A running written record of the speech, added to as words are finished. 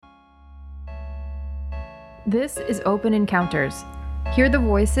This is Open Encounters. Hear the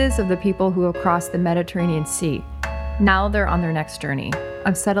voices of the people who have crossed the Mediterranean Sea. Now they're on their next journey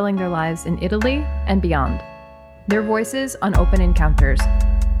of settling their lives in Italy and beyond. Their voices on Open Encounters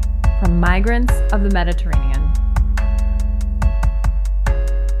from migrants of the Mediterranean.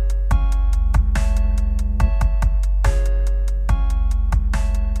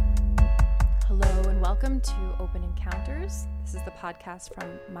 Hello and welcome to Open Encounters. This is the podcast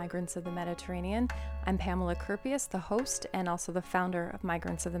from Migrants of the Mediterranean. I'm Pamela Kurpius, the host and also the founder of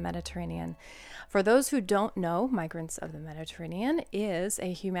Migrants of the Mediterranean. For those who don't know, Migrants of the Mediterranean is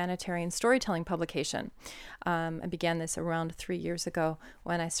a humanitarian storytelling publication. I began this around 3 years ago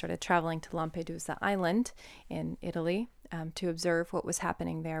when I started traveling to Lampedusa Island in Italy to observe what was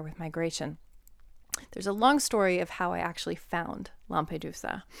happening there with migration. There's a long story of how I actually found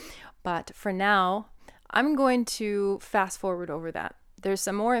Lampedusa, but for now, I'm going to fast forward over that. There's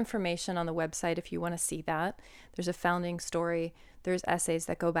some more information on the website if you want to see that. There's a founding story. There's essays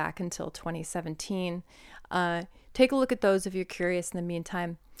that go back until 2017. Take a look at those if you're curious in the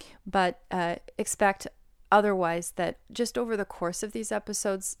meantime, but expect otherwise that just over the course of these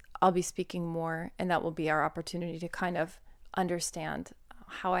episodes, I'll be speaking more, and that will be our opportunity to kind of understand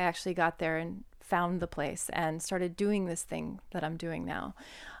how I actually got there and found the place and started doing this thing that I'm doing now.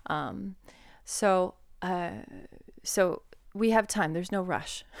 So we have time. There's no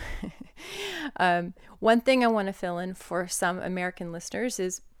rush. One thing I want to fill in for some American listeners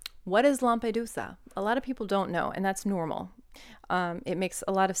is, what is Lampedusa? A lot of people don't know, and that's normal. It makes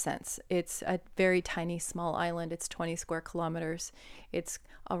a lot of sense. It's a very tiny, small island. It's 20 square kilometers. It's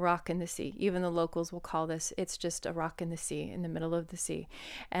a rock in the sea. Even the locals will call it's just a rock in the sea, in the middle of the sea.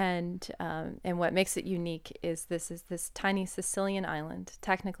 And what makes it unique is this tiny Sicilian island.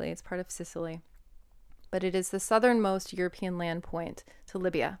 Technically, it's part of Sicily, but it is the southernmost European land point to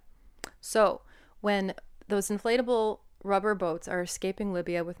Libya. So when those inflatable rubber boats are escaping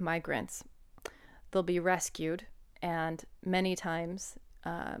Libya with migrants, they'll be rescued, and many times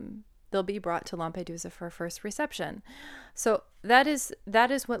they'll be brought to Lampedusa for a first reception. So that is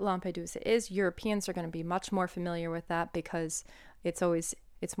what Lampedusa is. Europeans are going to be much more familiar with that because it's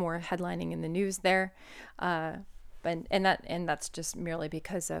more headlining in the news there, and that's just merely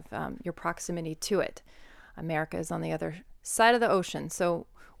because of your proximity to it. America is on the other side of the ocean, so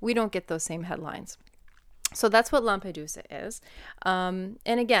we don't get those same headlines. So that's what Lampedusa is. And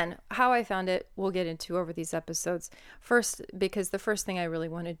again, how I found it, we'll get into over these episodes. First, because the first thing I really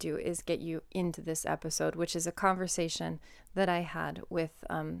want to do is get you into this episode, which is a conversation that I had with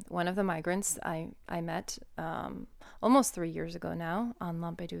one of the migrants I met almost 3 years ago now on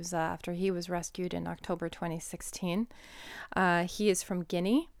Lampedusa after he was rescued in October 2016. He is from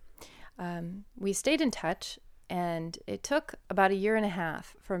Guinea. We stayed in touch, and it took about 1.5 years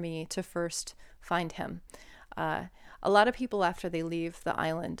for me to first find him. A lot of people, after they leave the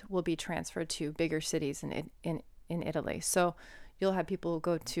island, will be transferred to bigger cities in Italy. So you'll have people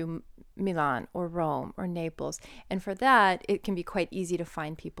go to Milan or Rome or Naples, and for that, it can be quite easy to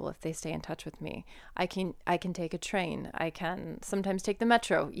find people if they stay in touch with me. I can take a train. I can sometimes take the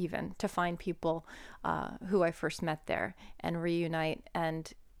metro even to find people who I first met there and reunite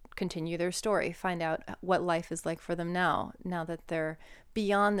and continue their story, find out what life is like for them now that they're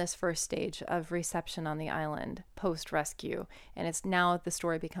beyond this first stage of reception on the island post-rescue. And it's now the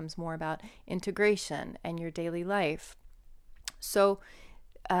story becomes more about integration and your daily life. So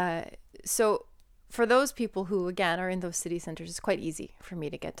for those people who, again, are in those city centers, it's quite easy for me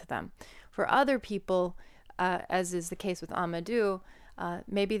to get to them. For other people, as is the case with Amadou,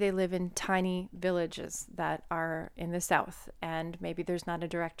 maybe they live in tiny villages that are in the south, and maybe there's not a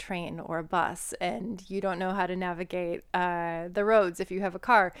direct train or a bus, and you don't know how to navigate the roads if you have a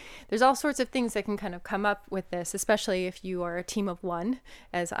car. There's all sorts of things that can kind of come up with this, especially if you are a team of one,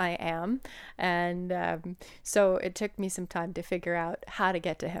 as I am. And so it took me some time to figure out how to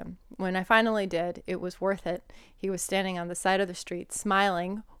get to him. When I finally did, it was worth it. He was standing on the side of the street,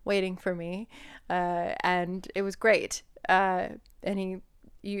 smiling, waiting for me, and it was great. And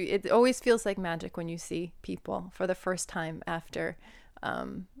it always feels like magic when you see people for the first time after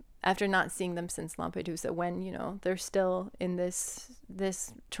not seeing them since Lampedusa, when they're still in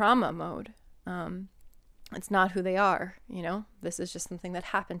this trauma mode. It's not who they are. This is just something that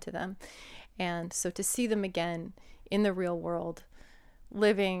happened to them, and so to see them again in the real world,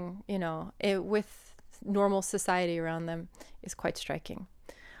 living with normal society around them is quite striking.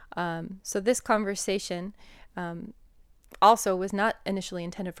 So this conversation also was not initially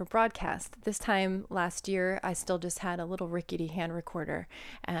intended for broadcast. This time last year, I still just had a little rickety hand recorder,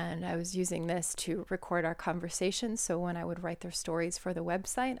 and I was using this to record our conversations. So when I would write their stories for the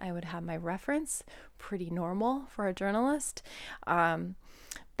website, I would have my reference, pretty normal for a journalist.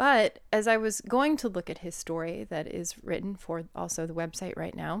 But as I was going to look at his story that is written for also the website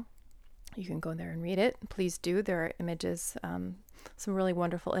right now, you can go there and read it. Please do. There are images, some really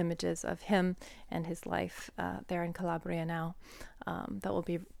wonderful images of him and his life there in Calabria now that will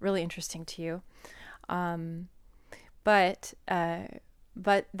be really interesting to you. But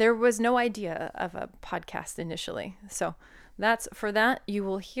there was no idea of a podcast initially. So that's for that. You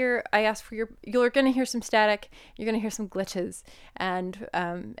will hear, I ask for you're going to hear some static. You're going to hear some glitches. And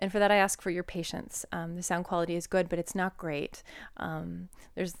for that, I ask for your patience. The sound quality is good, but it's not great.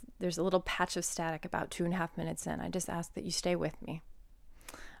 There's a little patch of static about 2.5 minutes in. I just ask that you stay with me.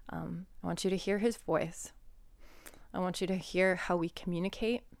 I want you to hear his voice. I want you to hear how we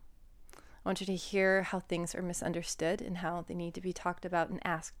communicate. I want you to hear how things are misunderstood and how they need to be talked about and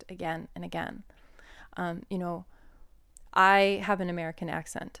asked again and again. I have an American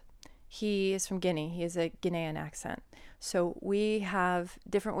accent. He is from Guinea. He has a Guinean accent. So we have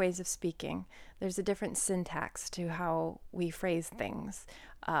different ways of speaking. There's a different syntax to how we phrase things.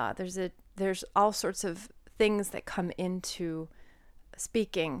 There's all sorts of things that come into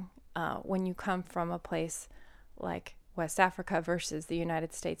speaking when you come from a place like West Africa versus the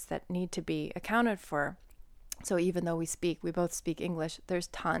United States that need to be accounted for. So even though we both speak English, there's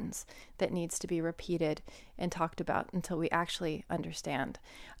tons that needs to be repeated and talked about until we actually understand.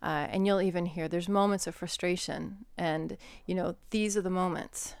 And you'll even hear there's moments of frustration. And, these are the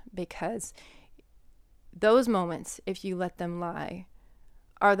moments, because those moments, if you let them lie,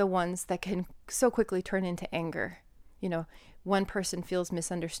 are the ones that can so quickly turn into anger. One person feels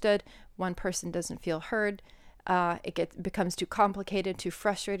misunderstood. One person doesn't feel heard. It becomes too complicated, too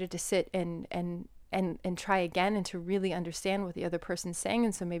frustrated to sit and try again and to really understand what the other person's saying.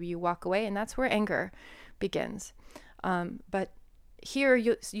 And so maybe you walk away, and that's where anger begins. But here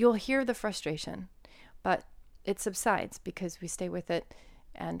you'll hear the frustration, but it subsides because we stay with it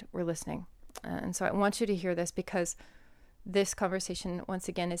and we're listening. And so I want you to hear this, because this conversation, once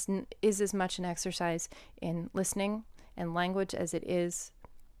again, is as much an exercise in listening and language as it is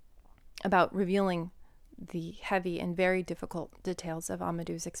about revealing the heavy and very difficult details of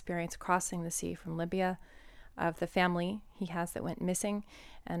Amadou's experience crossing the sea from Libya, of the family he has that went missing,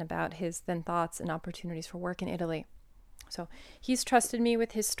 and about his then thoughts and opportunities for work in Italy. So he's trusted me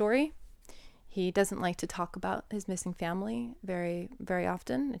with his story. He doesn't like to talk about his missing family very, very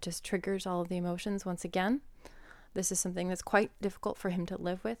often. It just triggers all of the emotions once again. This is something that's quite difficult for him to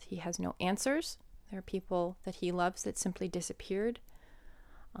live with. He has no answers. There are people that he loves that simply disappeared.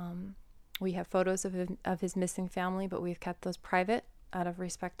 We have photos of his missing family, but we've kept those private out of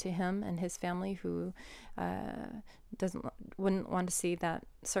respect to him and his family, who wouldn't want to see that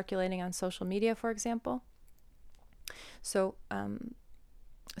circulating on social media, for example. So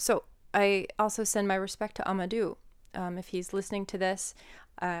I also send my respect to Amadou. If he's listening to this,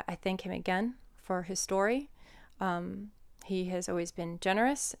 I thank him again for his story. He has always been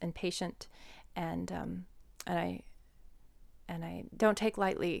generous and patient, and I don't take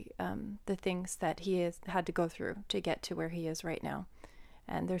lightly the things that he has had to go through to get to where he is right now.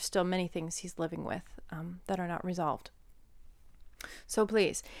 And there's still many things he's living with that are not resolved. So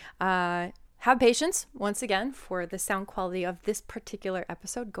please, have patience, once again, for the sound quality of this particular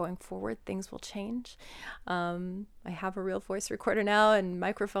episode. Going forward, things will change. I have a real voice recorder now and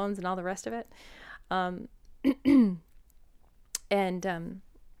microphones and all the rest of it.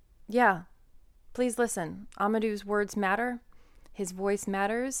 Please listen. Amadou's words matter. His voice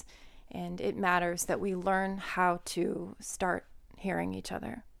matters. And it matters that we learn how to start hearing each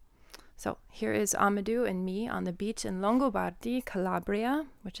other. So here is Amadou and me on the beach in Longobardi, Calabria,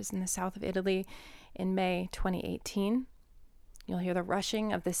 which is in the south of Italy, in May 2018. You'll hear the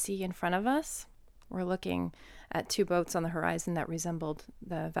rushing of the sea in front of us. We're looking at two boats on the horizon that resembled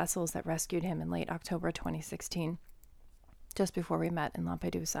the vessels that rescued him in late October 2016, just before we met in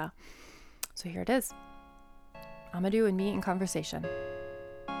Lampedusa. So here it is. Amadou and me in conversation.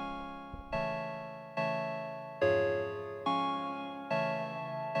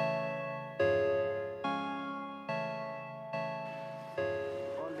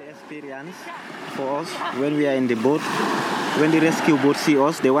 For us, when we are in the boat, when the rescue boat see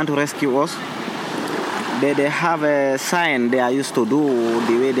us, they want to rescue us. They have a sign they are used to do,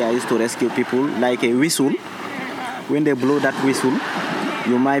 the way they are used to rescue people, like a whistle. When they blow that whistle,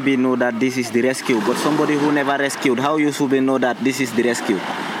 you might know that this is the rescue. But somebody who never rescued, how you should know that this is the rescue?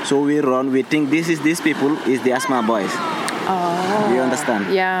 So we run, we think these people is the Asthma Boys. You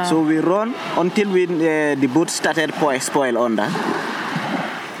understand? Yeah. So we run until the boat started spoil under.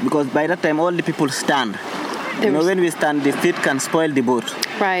 Because by that time, all the people stand. When we stand, the feet can spoil the boat.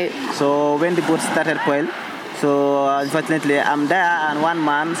 Right. So when the boat started spoil, so unfortunately, I'm there and one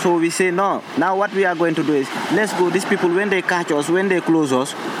man. So we say, no, now what we are going to do is, let's go. These people, when they catch us, when they close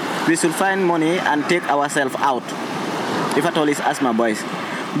us, we should find money and take ourselves out. If at all it's Asthma Boys.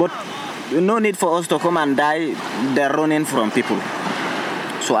 But no need for us to come and die. They're running from people.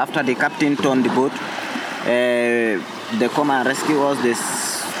 So after the captain turned the boat, they come and rescue us.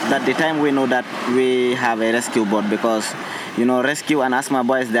 At the time we know that we have a rescue boat because, rescue and Asthma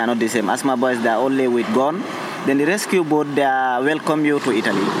Boys, they are not the same. Asthma Boys, they are only with gun. Then the rescue boat, they welcome you to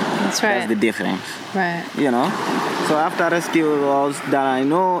Italy. That's right. That's the difference. Right. So after rescue was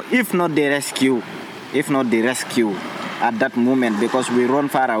done, if not the rescue at that moment, because we run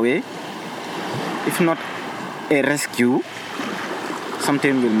far away, if not a rescue,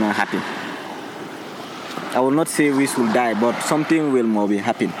 something will not happen. I will not say we should die, but something will more be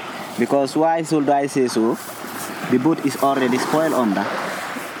happen. Because why should I say so? The boat is already spoiled under.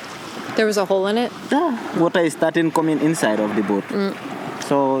 There was a hole in it? Yeah. Water is starting coming inside of the boat.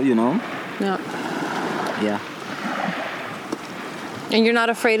 So, Yeah. Yeah. And you're not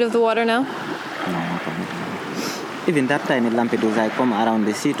afraid of the water now? No. Even that time in Lampedusa, I come around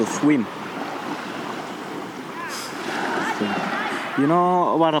the sea to swim.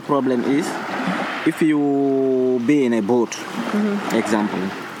 So, what a problem is? If you be in a boat, example,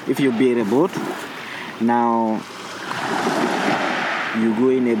 if you be in a boat, now you go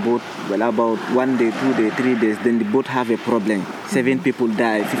in a boat, about 1 day, 2 days, 3 days, then the boat have a problem. 7 people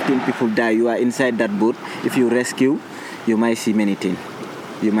die, 15 people die, you are inside that boat. If you rescue, you might see many things.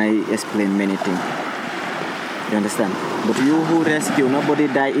 You might explain many things. You understand? But you who rescue, nobody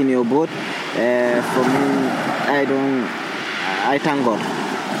die in your boat. For me, I thank God.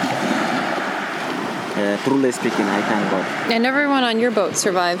 Truly speaking, I thank God. And everyone on your boat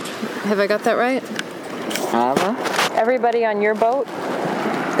survived. Have I got that right? Everybody on your boat,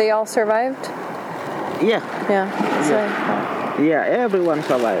 they all survived? Yeah. Yeah, everyone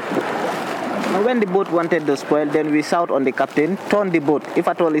survived. And when the boat wanted to spoil, then we shout on the captain, turn the boat. If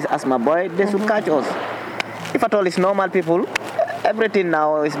at all is Asthma Boy, they should catch us. If at all is normal people, everything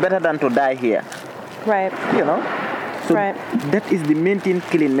now is better than to die here. Right. So that is the main thing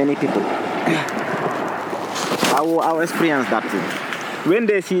killing many people. I will experience that thing. When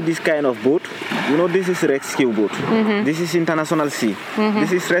they see this kind of boat, this is rescue boat. This is international sea.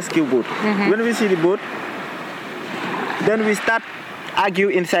 This is rescue boat. When we see the boat, then we start argue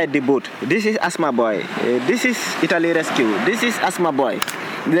inside the boat. This is Asthma Boy. This is Italy rescue. This is Asthma Boy.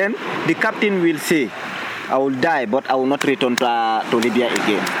 Then the captain will say, I will die, but I will not return to Libya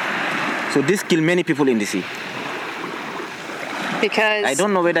again. So this kill many people in the sea. Because I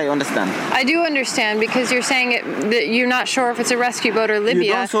don't know whether I understand. I do understand, because you're saying that you're not sure if it's a rescue boat or Libya.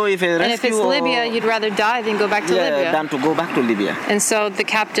 You don't know if a rescue, and if it's Libya, you'd rather die than go back to Libya. Than to go back to Libya. And so the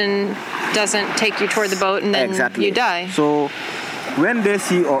captain doesn't take you toward the boat, and then you die. So when they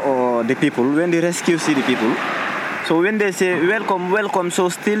see the people, when the rescue see the people, so when they say welcome, so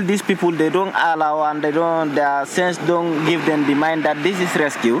still these people, they don't allow and their sense don't give them the mind that this is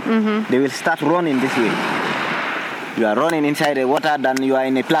rescue. They will start running this way. You are running inside the water than you are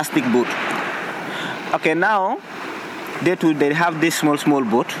in a plastic boat. Okay, now they have this small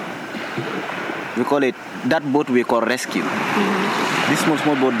boat. We call it, that boat we call rescue. This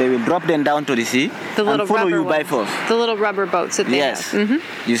small boat, they will drop them down to the sea and follow you by force. The little rubber boats that they have.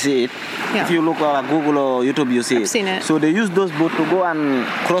 You see it. Yeah. If you look at Google or YouTube, you see I've seen it. So they use those boats to go and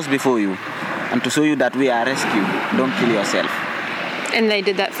cross before you and to show you that we are rescue. Don't kill yourself. And they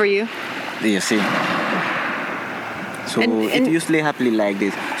did that for you? You see. So it usually happens like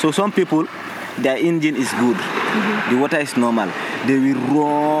this. So some people, their engine is good. The water is normal. They will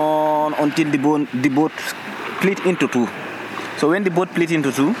run until the boat split into two. So when the boat split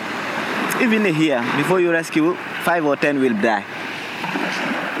into two, even here, before you rescue, 5 or 10 will die.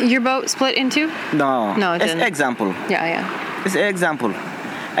 Your boat split into? No, it it's didn't. Example. Yeah. It's an example.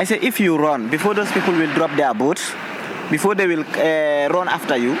 I say if you run, before those people will drop their boats, before they will run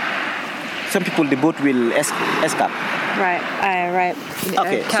after you, some people, the boat will escape. Right.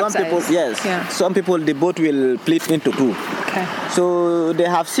 Okay. Some people, yes. Yeah. Some people, the boat will split into two. Okay. So they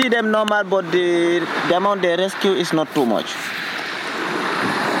have seen them normal, but the amount they rescue is not too much.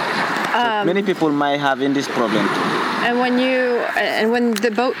 So many people might have in this problem. And when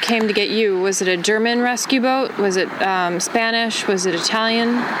the boat came to get you, was it a German rescue boat? Was it Spanish? Was it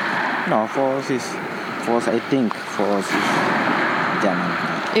Italian? No, for us is German.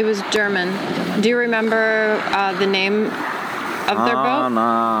 It was German. Do you remember the name of their boat? No,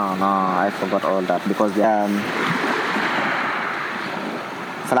 I forgot all that because they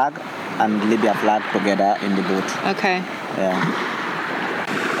flag and Libya flag together in the boat. Okay. Yeah.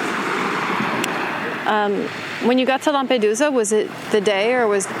 When you got to Lampedusa, was it the day or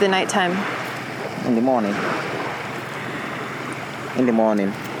was it the nighttime? In the morning.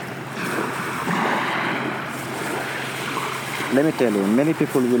 Let me tell you, many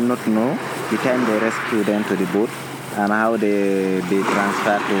people will not know the time they rescue them to the boat and how they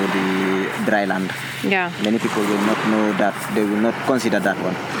transfer to the dry land. Yeah. Many people will not know that. They will not consider that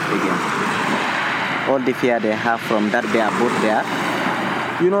one again. All the fear they have from that their boat there.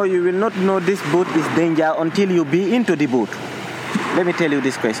 You know, you will not know this boat is danger until you be into the boat. Let me tell you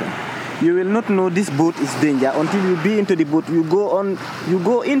this question. You will not know this boat is danger until you be into the boat. You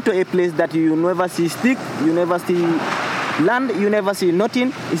go into a place that you never see stick, you never see land, you never see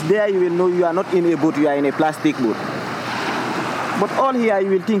nothing. It's there you will know you are not in a boat, you are in a plastic boat. But all here you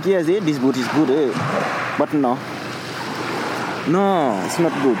will think, yes, this boat is good. But no, it's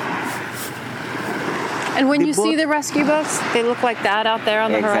not good. And when you see the rescue boats, they look like that out there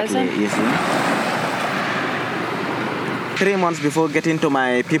on the horizon? Exactly, you see. 3 months before getting to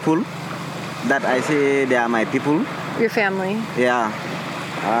my people, that I say they are my people. Your family? Yeah.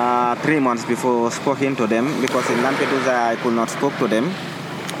 3 months before speaking to them, because in Lampedusa I could not speak to them.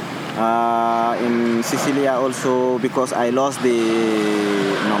 In Sicilia also, because I lost the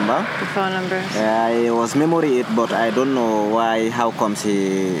number. The phone numbers. I was memory it, but I don't know why, how comes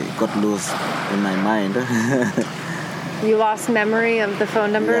he got loose in my mind. You lost memory of the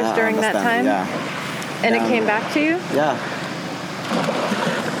phone numbers during that time? Yeah. And it came back to you? Yeah.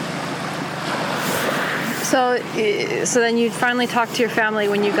 So then you finally talked to your family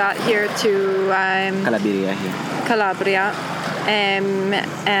when you got here to Calabria.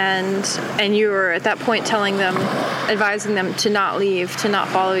 And you were at that point telling them, advising them to not leave, to not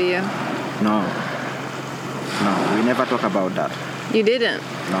follow you. No, we never talk about that. You didn't?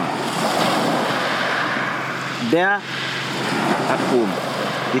 No. There at home,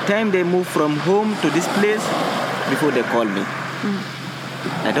 the time they moved from home to this place, before they called me.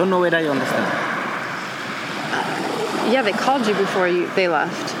 I don't know whether you understand. Yeah, they called you before they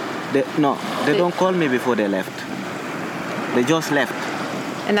left. They don't call me before they left. They just left.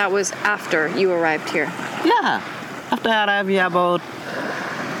 And that was after you arrived here? Yeah. After I arrived here about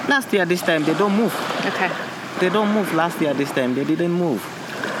last year this time, they don't move. Okay. They don't move last year this time. They didn't move.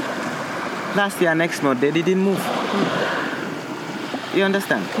 Last year next month, they didn't move. You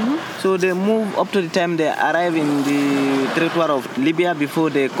understand? Mm-hmm. So they move up to the time they arrive in the territory of Libya before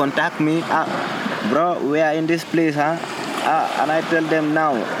they contact me. Bro, we are in this place, huh? And I tell them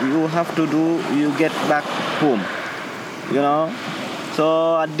now, you have to you get back home. You know,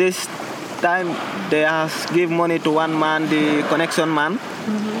 so at this time they give money to one man, the connection man.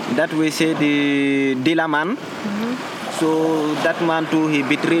 That we say the dealer man. So that man too, he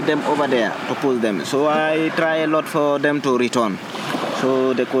betrayed them over there to pull them. So I try a lot for them to return.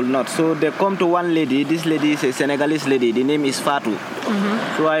 So they could not. So they come to one lady. This lady is a Senegalese lady. The name is Fatou.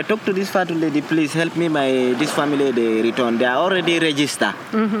 So I talked to this Fatou lady. Please help me, this family they return. They are already registered.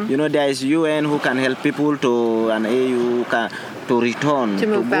 You know, there is UN who can help people to an AU to return to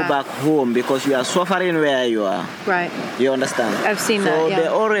go back home because you are suffering where you are. Right. You understand? I've seen that. So yeah. they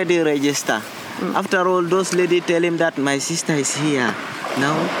already register. After all, those ladies tell him that my sister is here.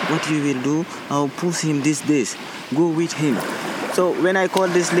 Now, what you will do? I'll push him these days. Go with him. So when I call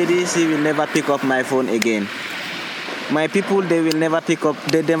this lady, she will never pick up my phone again. My people, they will never pick up.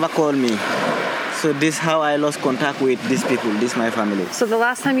 They never call me. So this is how I lost contact with these people. This is my family. So the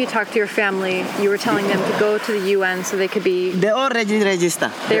last time you talked to your family, you were telling them to go to the UN so they could be... They already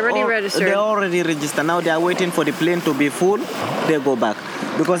registered. They already registered. They already registered. Now they are waiting for the plane to be full. They go back.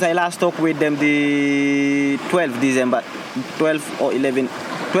 Because I last talked with them the 12 December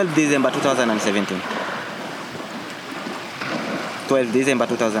 2017. 12 December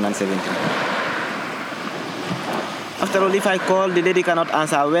 2017. After all, if I call, the lady cannot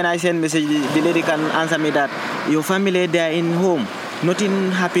answer. When I send message, the lady can answer me that your family, they are in home.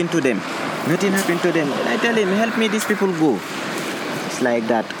 Nothing happened to them. Nothing happened to them. And I tell him, help me, these people go. It's like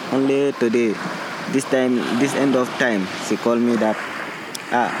that. Only today, this end of time, she called me that,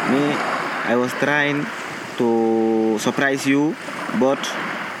 I was trying to surprise you, but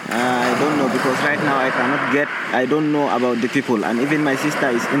I don't know, because right now I don't know about the people, and even my sister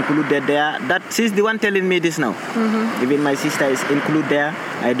is included there. She's the one telling me this now. Even my sister is included there.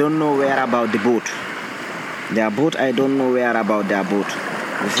 I don't know where about the boat. Their boat, I don't know where about their boat.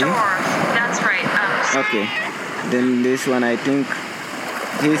 You see? Sure, that's right. Okay. Then this one, I think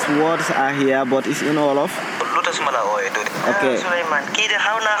his words are here, but it's in Wolof. lu tax ma la ooyee tuuti. Okay. Souleymane kii de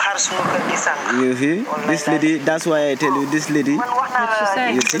xaw naa xaar sunu kër gi sànq. You see, this lady, that's why I tell you, this lady. man wax naa What's she la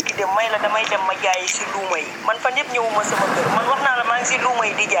saying? kii de may la damay dem ma jaay si luuma yi man fan yëpp ñëwuma sama kër man wax naa la maa ngi si luuma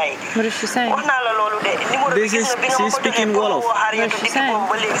yi di jaay. What is she saying? wax naa la loolu de numéro bi This gis is- nga bi nga ma she's ko speaking joxee Wolof. boo xaar What is yëtu she depuis saying? boobu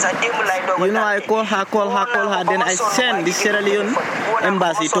ba léegi sax démb lay doog a You know, I tàggee. call her, then I send the Sierra Leone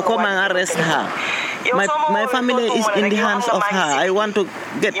embassy to come and arrest her. My family is in the hands of her. I want to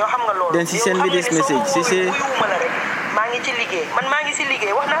get. yow xam nga loolu Then she sent me this message. She said, wuyuwuma la rek maa ngi ci liggéey man maa ngi si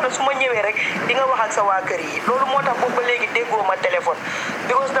liggéey wax naa la su ma ñëwee rek di nga wax ak sa waa kër yi loolu moo tax boobu ba léegi déggoo ma téléphone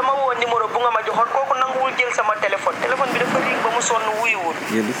because dama woo numéro bu nga ma joxoon kooku nanguwul jël sama téléphone bi dafa ring ba mu sonn wuyuwul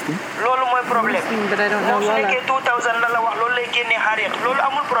you listen? loolu mooy problème But I don't know moom su Lola. nekkee 2000 la la wax loolu lay génnee xaariyatu loolu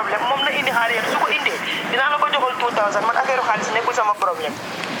amul problème moom na indi xaariyatu su ko indee dinaa la ko joxal 2000 man affaire xaalis nekkul sama problème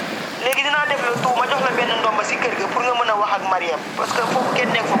léegi dinaa def le tout ma jox la benn ndomba si kër ga pour nga mën a wax ak Mariam parce que foofu kenn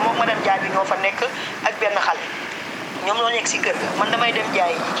nekk fa moom madame Diaby ñoo fa nekk ak benn xale ñoom ñoo nekk si kër ga man damay dem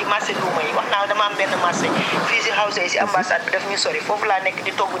jaay ci marché luuma yi wax naa dama am benn marché fii si house si ambassade bi daf ñu sori foofu laa nekk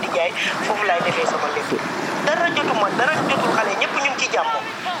di togg di jaay foofu laay defee sama lépp dara jotuma dara jotul xale ñëpp ñu ngi ci jàmm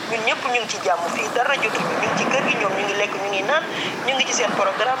ñun ñëpp ñu ngi ci jàmm fii dara jotuñu ñu ngi ci kër gi ñoom ñu ngi lekk ñu ngi naan ñu ngi ci seen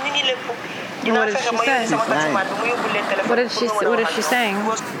programme ñu ngi lépp dinaa What did fexe she ma yóbbu say? sama taximaan bi mu yóbbu leen téléphone What did she saying?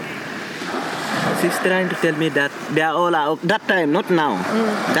 She's trying to tell me that they are all are, that time, not now.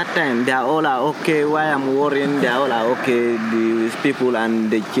 That time they are all are okay. Why I'm worrying? They are all are okay. These people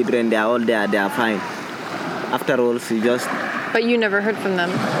and the children, they are all there. They are fine. After all, she just But you never heard from them.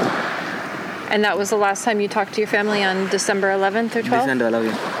 And that was the last time you talked to your family on December 11th or 12th? December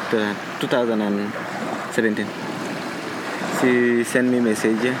 11, 2017. She sent me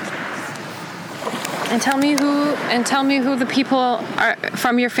message. And tell me who the people are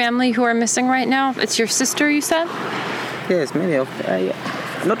from your family who are missing right now. It's your sister, you said? Yes, many of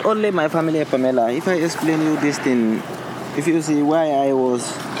not only my family, Pamela. If I explain you this thing, if you see why I was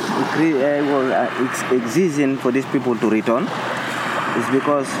exiging for these people to return, it's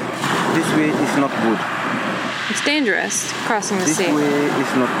because this way is not good. It's dangerous crossing the This sea. way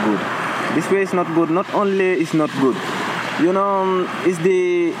is not good. This way is not good. Not only is not good, you know, it's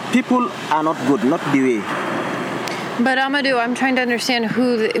the people are not good, not the way. But Amadou, I'm trying to understand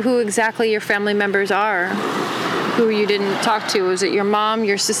who exactly your family members are. Who you didn't talk to? Was it your mom,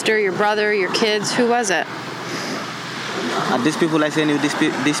 your sister, your brother, your kids? Who was it? These people I send you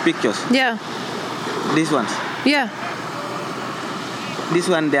these pictures. Yeah. These ones. Yeah. This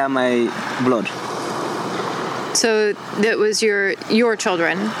one they are my blood. So that was your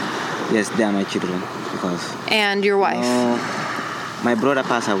children Yes, they are my children because and your wife. my brother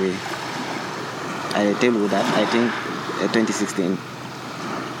passed away. I tell you that. I think 2016.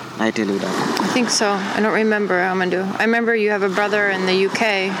 I tell you that. I think so. I don't remember, Amadou. I remember you have a brother in the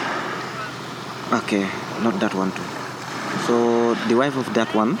UK. Okay, not that one too. So the wife of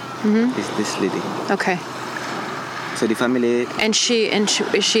that one is this lady. Okay. So the family. And is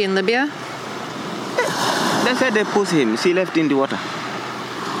she in Libya? They said they pushed him. She left in the water.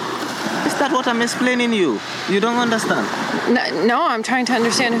 Is that what I'm explaining you? You don't understand. No, I'm trying to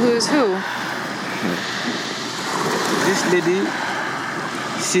understand who is who. This lady,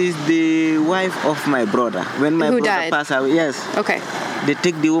 she's the wife of my brother. When my Who brother died? passed away, yes, Okay. they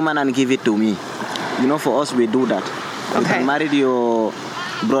take the woman and give it to me. You know, for us, we do that. You Okay. can marry your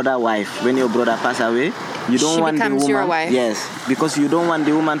brother wife. When your brother pass away, you don't She want the becomes woman. your wife. Yes, because you don't want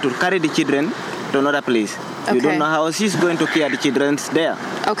the woman to carry the children to another place. You Okay. don't know how she's going to care the children there.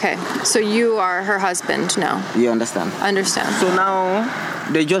 Okay. So you are her husband now. You understand? I understand. So now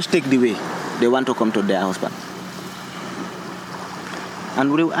they just take the way. They want to come to their husband. And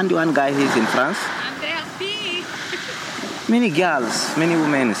the one guy, he's in France. Many girls, many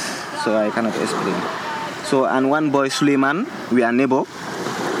women, so I cannot explain. So, and one boy, Suleiman, we are neighbor.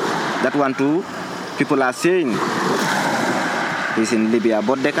 That one too, people are saying he's in Libya,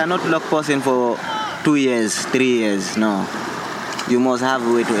 but they cannot lock person for 2 years, 3 years, no. You must have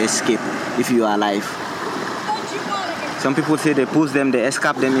a way to escape if you are alive. Some people say they push them, they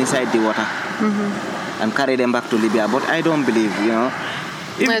escape them inside the water and carry them back to Libya, but I don't believe, you know.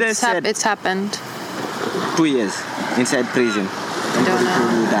 If they said It's happened. 2 years inside prison, somebody know.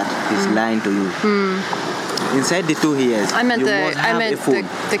 told you that he's lying to you. Inside the 2 years, I meant you must have a phone.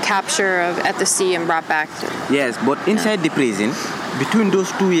 the capture of at the sea and brought back. Yes, but inside the prison, between those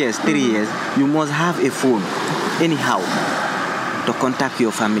 2 years, 3 years, you must have a phone, anyhow, to contact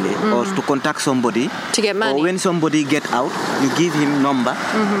your family or to contact somebody. To get money. Or when somebody get out, you give him number.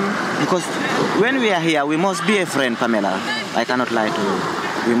 Because when we are here, we must be a friend, Pamela. I cannot lie to you.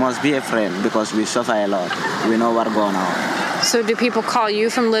 We must be a friend because we suffer a lot. We know what's going on. So do people call you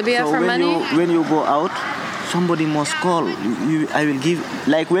from Libya So for money? when you go out, somebody must call. I will give,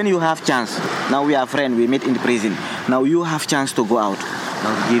 like when you have chance. Now we are friends, we meet in the prison. Now you have chance to go out.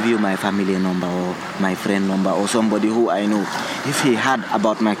 I'll give you my family number or my friend number or somebody who I know. If he heard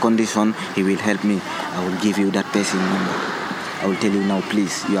about my condition, he will help me. I will give you that person number. I will tell you now,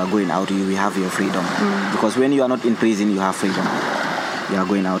 please, you are going out, you will have your freedom. Because when you are not in prison, you have freedom. You are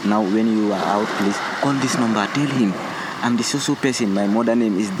going out. Now, when you are out, please call this number. Tell him, I'm the so-so person. My mother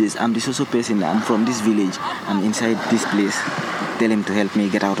name is this. I'm the so-so person. I'm from this village. I'm inside this place. Tell him to help me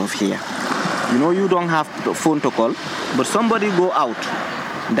get out of here. You know, you don't have the phone to call, but somebody go out.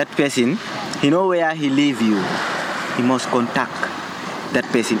 That person, he know where he leave you. He must contact that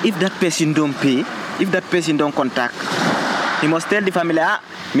person. If that person don't pay, if that person don't contact, he must tell the family,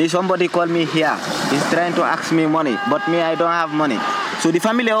 me somebody call me here. He's trying to ask me money, but me, I don't have money. So the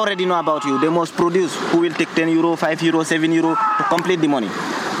family already know about you. They must produce who will take 10 euro, 5 euro, 7 euro to complete the money.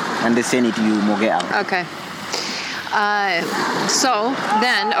 And they send it to you, Moge out. Okay.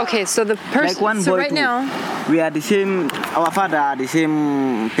 So the person, like one so boy right too. now, we are the same, our father are the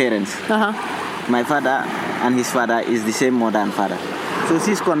same parents. My father and his father is the same mother and father. So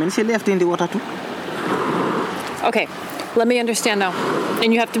she's coming, she left in the water too. Okay, let me understand now.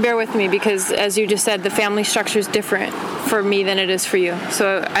 And you have to bear with me because, as you just said, the family structure is different for me than it is for you.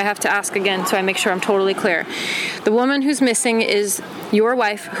 So I have to ask again so I make sure I'm totally clear. The woman who's missing is your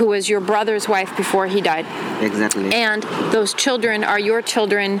wife, who was your brother's wife before he died. Exactly. And those children are your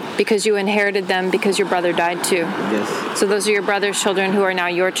children because you inherited them because your brother died too. Yes. So those are your brother's children who are now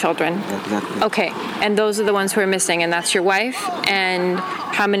your children. Exactly. Okay, and those are the ones who are missing, and that's your wife and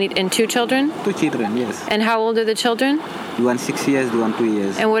how many? And 2 children? 2 children, yes. And how old are the children? The one 6 years, the one 2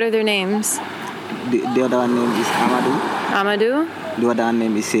 years. And what are their names? The other one name is Amadou. Amadou? The other one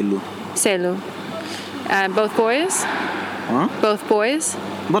name is Selu. Selu. Both boys? Huh? Both boys?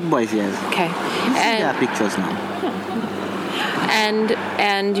 Both boys, yes. Okay. There are pictures now.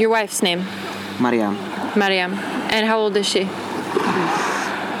 And your wife's name? Mariam. Mariam. And how old is she?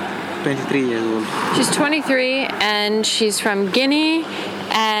 23 years old. She's 23 and she's from Guinea.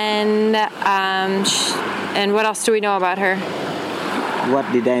 And what else do we know about her?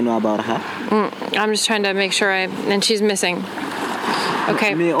 What did I know about her? I'm just trying to make sure and she's missing.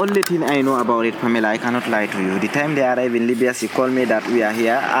 Okay. The only thing I know about it, Pamela, I cannot lie to you. The time they arrived in Libya, she called me that we are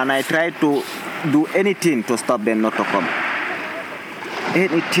here, and I tried to do anything to stop them not to come.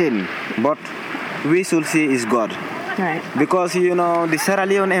 Anything. But we should see is God. Right. Because, you know, the Sierra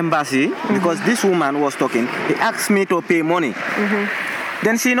Leone embassy, because this woman was talking, he asked me to pay money.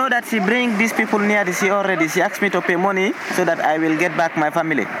 Then she know that she bring these people near the sea already. She asked me to pay money so that I will get back my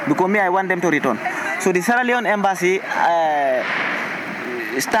family. Because me, I want them to return. So the Sierra Leone embassy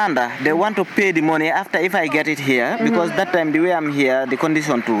standard, they want to pay the money after if I get it here. Because that time, the way I'm here, the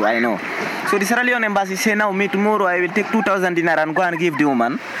condition too, I know. So the Sierra Leone embassy say, now me tomorrow, I will take 2,000 dinar and go and give the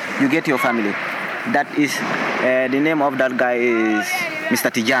woman. You get your family. That is, the name of that guy is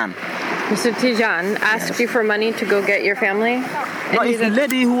Mr. Tijan. Mr. Tijan asked you for money to go get your family? No, it's the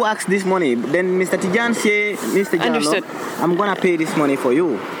lady who asked this money. Then Mr. Tijan say, Mr. Jallo, I'm going to pay this money for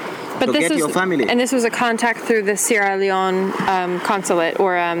you to get your family. And this was a contact through the Sierra Leone consulate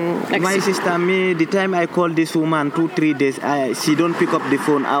or... My sister, me, the time I called this woman 2-3 days, she don't pick up the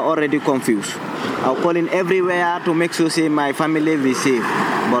phone. I already confused. I'm calling everywhere to make sure say my family will safe.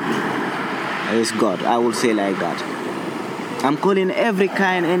 But it's God, I will say like that. I'm calling every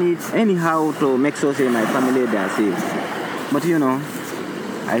kind, anyhow to make sure say my family they are safe. But you know,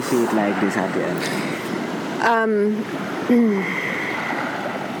 I see it like this at the end.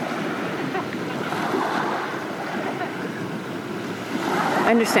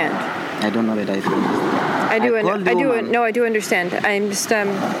 I understand. I don't know whether I feel I do understand. I'm just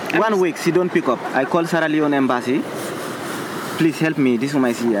 1 week she don't pick up. I call Sierra Leone embassy. Please help me. This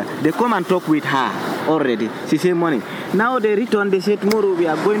woman is here. They come and talk with her already. She say money. Now they return. They say tomorrow we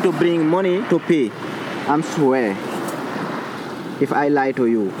are going to bring money to pay. I'm swear. If I lie to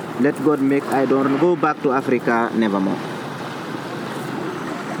you, let God make I don't go back to Africa nevermore.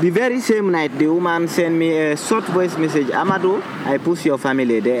 The very same night, the woman sent me a short voice message. Amadou, I push your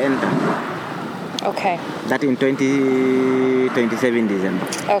family. They enter. Okay. That in 27 December.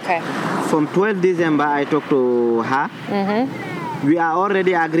 Okay. From 12 December, I talked to her. We are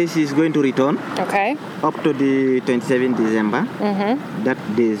already agreed she's going to return. Okay. Up to the 27 December. That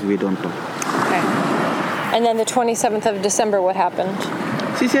days we don't talk. Okay. And then the 27th of December, what happened?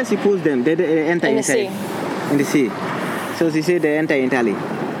 She said she pushed them. They enter in the inside. sea. In the sea. So she said they enter Italy.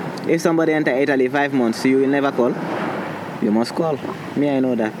 If somebody enter Italy 5 months, you will never call. You must call. Me, I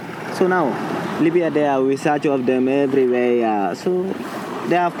know that. So now, Libya, there we search of them everywhere. So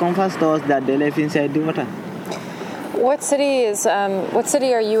they have confessed to us that they live inside the water. What city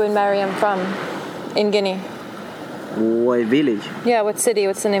are you and Mariam from in Guinea? What village? Yeah, what city?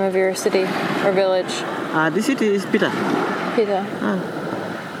 What's the name of your city or village? The city is Pita. Pita.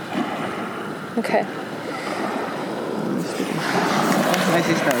 Okay. My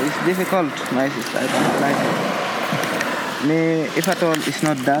sister, it's difficult, my sister. I don't like it. Me, if at all, it's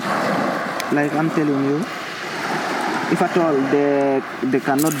not that. Like I'm telling you, if at all they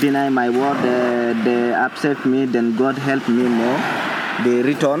cannot deny my word, they accept me, then God help me more. They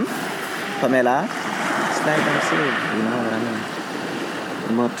return, Pamela. It's like I'm saying, you know what I mean?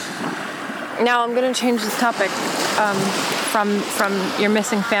 But now I'm going to change the topic from your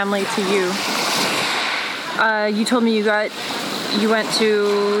missing family to you. You told me you went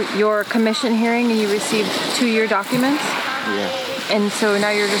to your commission hearing and you received 2-year documents. yeah, And so now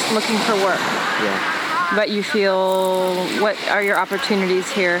you're just looking for work. yeah. But you feel, what are your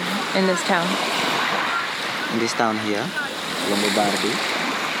opportunities here in this town? In this town here, Longobardi.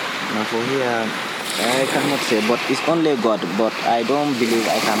 Now for here, I cannot say, but it's only God. But I don't believe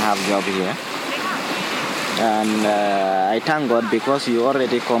I can have job here. And I thank God because you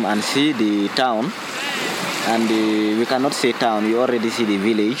already come and see the town. And we cannot say town, you already see the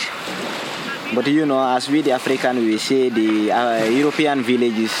village. But you know, as we the African, we say the European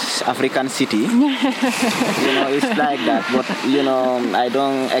village is African city. You know, it's like that. But you know, I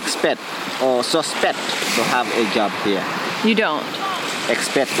don't expect or suspect to have a job here. You don't?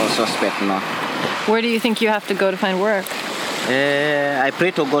 Expect or suspect, no. Where do you think you have to go to find work? I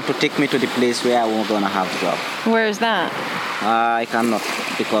pray to God to take me to the place where I'm gonna have job. Where is that? I cannot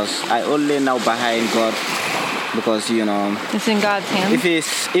because I only now behind God. Because you know, It's in God's hands.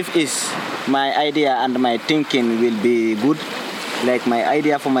 if it's my idea and my thinking will be good, like my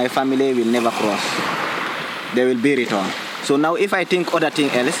idea for my family will never cross. They will be returned. So now if I think other thing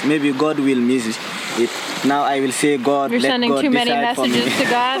else, maybe God will miss it. Now I will say God. You're let sending God too many decide for me. messages to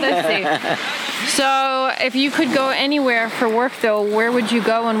God. Let's see. So if you could go anywhere for work, though, where would you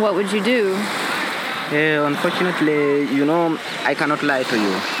go and what would you do? Unfortunately, you know, I cannot lie to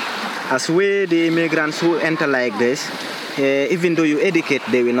you. As we, the immigrants who enter like this, even though you educate,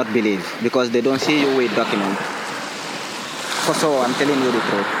 they will not believe because they don't see you with document. For so, I'm telling you the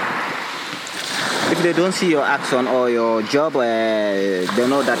truth. If they don't see your action or your job, they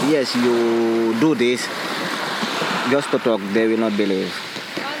know that yes, you do this, just to talk, they will not believe.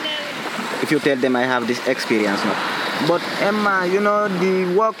 If you tell them I have this experience, not. But Emma, you know, the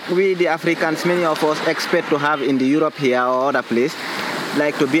work we, the Africans, many of us expect to have in the Europe here or other place,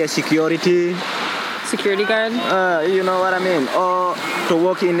 like to be a security guard? You know what I mean, or to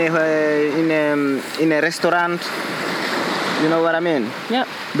work in a restaurant. You know what I mean? Yep.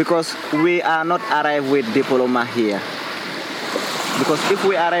 Because we are not arrived with diploma here. Because if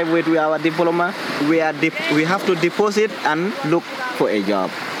we arrive with our diploma, we have to deposit and look for a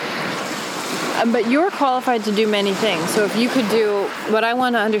job. But you're qualified to do many things. So if you could do, what I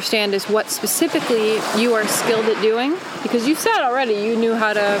want to understand is what specifically you are skilled at doing. Because you said already you knew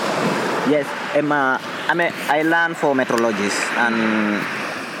how to... Yes, Emma, I learned for meteorologists and...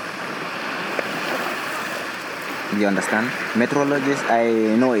 You understand? Meteorologist, I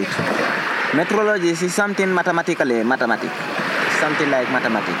know it. Meteorologist is something mathematic. Something like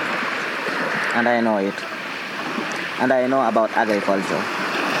mathematics. And I know it. And I know about agriculture.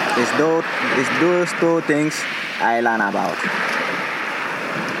 It's those two things I learn about.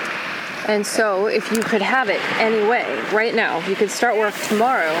 And so, if you could have it anyway, right now, if you could start work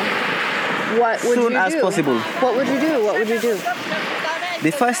tomorrow, what would you do? Soon as possible. What would you do?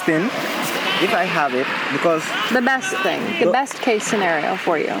 The first thing, if I have it, because... The best thing, the best case scenario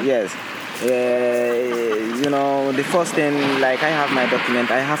for you. Yes. You know, the first thing, like I have my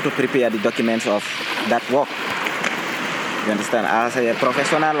document, I have to prepare the documents of that work. You understand? As a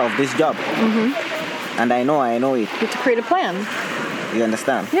professional of this job. Mm-hmm. And I know it. You have to create a plan. You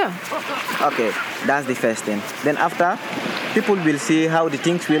understand? Yeah. Okay, that's the first thing. Then after, people will see how the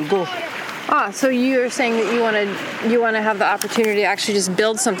things will go. So you're saying that you want to have the opportunity to actually just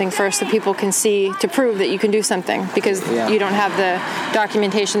build something first so people can see, to prove that you can do something, because you don't have the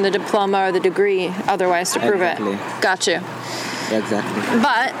documentation, the diploma, or the degree otherwise to prove it. Got you. Exactly.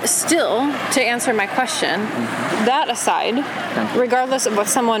 But still, to answer my question, that aside, regardless of what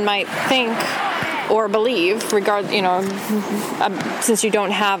someone might think or believe, since you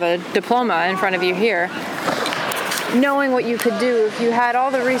don't have a diploma in front of you here, knowing what you could do if you had all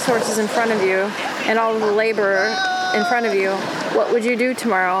the resources in front of you and all the labor in front of you, what would you do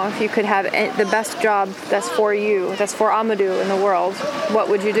tomorrow if you could have the best job that's for you, that's for Amadou in the world? What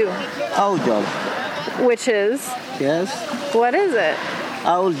would you do? Our job. Which is? Yes. What is it?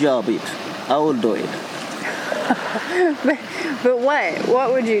 I will job it. I will do it. But what?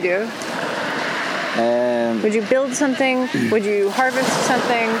 What would you do? Would you build something? Would you harvest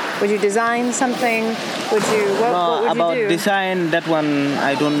something? Would you design something? What would you about do? design, that one,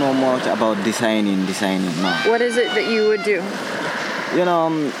 I don't know much about designing, no. What is it that you would do? You know,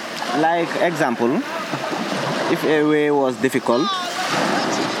 like example, if a way was difficult,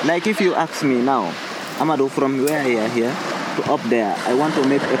 like if you ask me now, Amadou, from where I am here to up there, I want to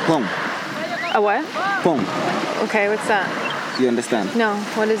make a pong. A what? Pong. Okay, what's that? You understand? No,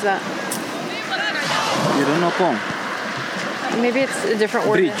 what is that? You don't know pong? Maybe it's a different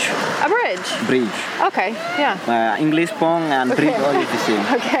word. Bridge. A bridge? Bridge. Okay, yeah. English pong and bridge all is the same.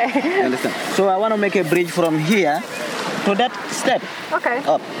 Okay. You understand? So I want to make a bridge from here to that step. Okay.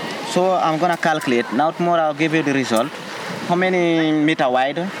 Up. So I'm going to calculate. Now tomorrow I'll give you the result. How many meter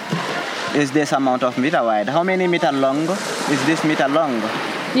wide is this amount of meter wide? How many meter long is this meter long?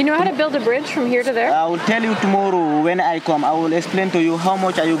 You know how to build a bridge from here to there? I will tell you tomorrow when I come. I will explain to you how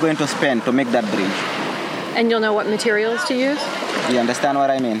much are you going to spend to make that bridge. And you'll know what materials to use? You understand what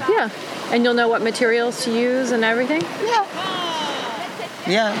I mean? Yeah. And you'll know what materials to use and everything?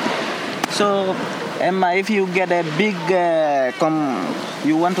 Yeah. So, Emma, if you get a big,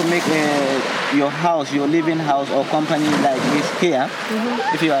 you want to make your house, your living house or company like this here,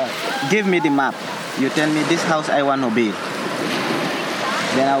 if you give me the map, you tell me this house I want to build.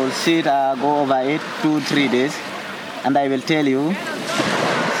 Then I will sit, go over it 2-3 days, and I will tell you,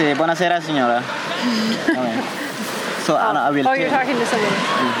 say, buonasera, signora. Okay. So I will you're talking to someone.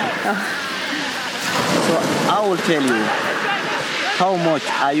 So I will tell you how much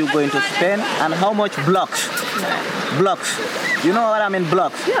are you going to spend and how much blocks. You know what I mean,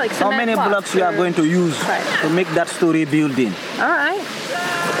 blocks? Yeah, like how many blocks you are going to use to make that story building. All right.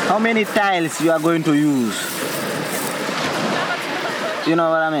 How many tiles you are going to use. You know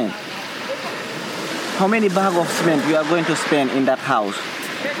what I mean? How many bags of cement you are going to spend in that house.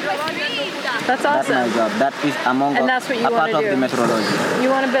 That's awesome. That's my job. That is among and that's what you a part of do. the methodology. You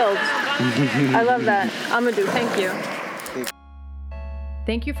want to build. I love that. Amadou, thank you.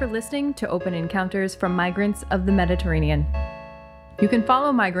 Thank you for listening to Open Encounters from Migrants of the Mediterranean. You can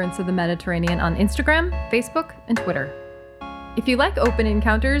follow Migrants of the Mediterranean on Instagram, Facebook, and Twitter. If you like Open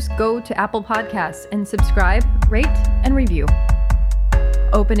Encounters, go to Apple Podcasts and subscribe, rate, and review.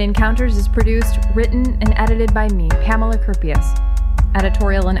 Open Encounters is produced, written, and edited by me, Pamela Kurpius.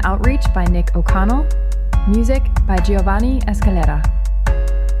 Editorial and outreach by Nick O'Connell. Music by Giovanni Escalera.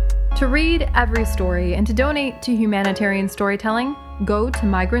 To read every story and to donate to humanitarian storytelling, go to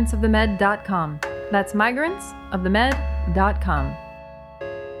migrantsofthemed.com. That's migrantsofthemed.com.